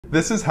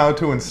This is how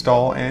to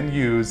install and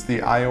use the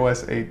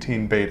iOS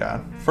 18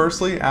 beta.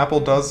 Firstly, Apple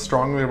does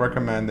strongly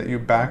recommend that you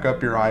back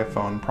up your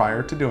iPhone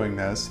prior to doing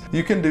this.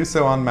 You can do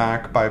so on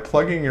Mac by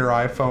plugging your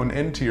iPhone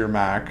into your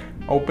Mac,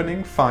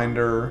 opening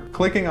Finder,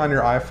 clicking on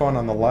your iPhone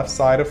on the left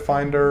side of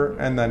Finder,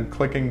 and then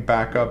clicking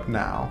Backup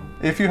Now.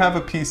 If you have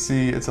a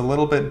PC, it's a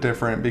little bit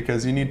different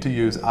because you need to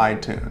use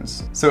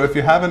iTunes. So if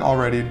you haven't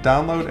already,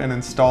 download and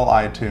install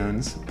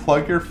iTunes,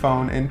 plug your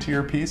phone into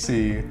your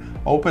PC,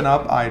 open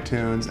up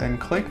iTunes, and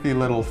click the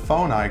little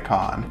phone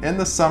icon. In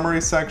the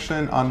summary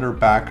section under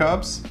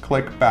Backups,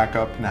 click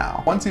Backup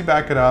Now. Once you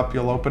back it up,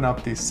 you'll open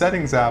up the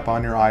Settings app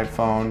on your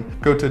iPhone,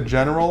 go to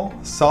General,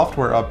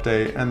 Software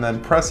Update, and then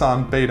press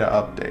on Beta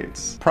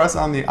Updates. Press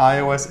on the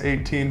iOS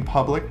 18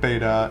 Public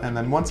Beta, and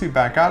then once you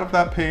back out of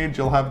that page,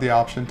 you'll have the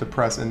option to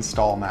press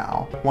Install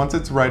Now. Once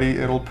it's ready,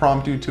 it'll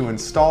prompt you to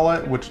install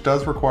it, which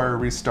does require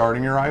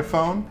restarting your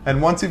iPhone.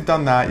 And once you've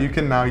done that, you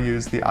can now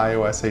use the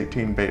iOS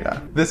 18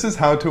 beta. This is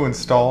how to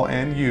install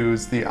and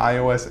use the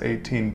iOS 18